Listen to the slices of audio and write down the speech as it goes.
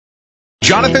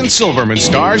Jonathan Silverman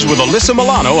stars with Alyssa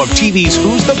Milano of TV's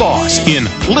Who's the Boss in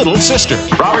Little Sister.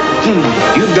 Robert,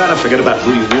 you've got to forget about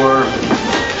who you were.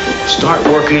 Start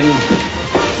working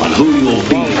on who you'll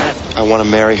be. I want to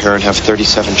marry her and have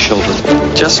 37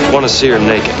 children. Just want to see her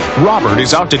naked. Robert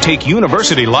is out to take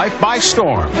university life by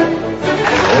storm. To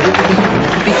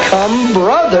become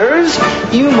brothers,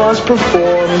 you must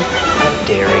perform a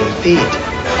daring feat.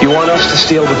 You want us to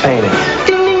steal the painting.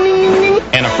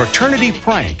 And a fraternity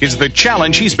prank is the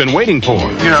challenge he's been waiting for.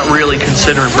 You're not really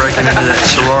considering breaking into that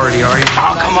sorority, are you?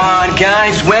 Oh, come on,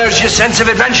 guys. Where's your sense of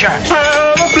adventure?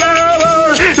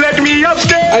 Flowers, let me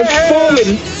upstairs. I've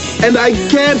fallen, and I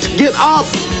can't get up.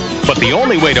 But the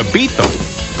only way to beat them...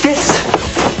 This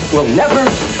will never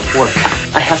work.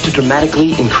 I have to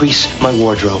dramatically increase my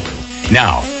wardrobe.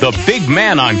 Now, the big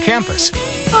man on campus.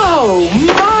 Oh,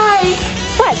 my!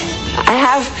 What? I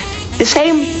have the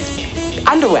same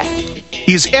underwear.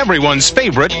 He's everyone's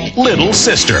favorite little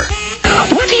sister.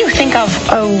 What do you think of,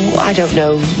 I don't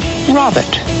know, Robert?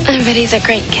 I bet he's a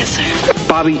great kisser.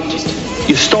 Bobby,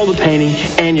 you stole the painting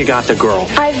and you got the girl.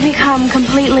 I've become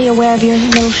completely aware of your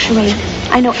little charade.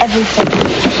 I know everything.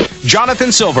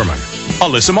 Jonathan Silverman,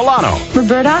 Alyssa Milano.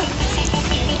 Roberta,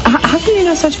 how can you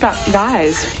know such about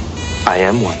guys? I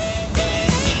am one.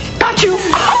 Got you!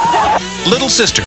 Little Sister.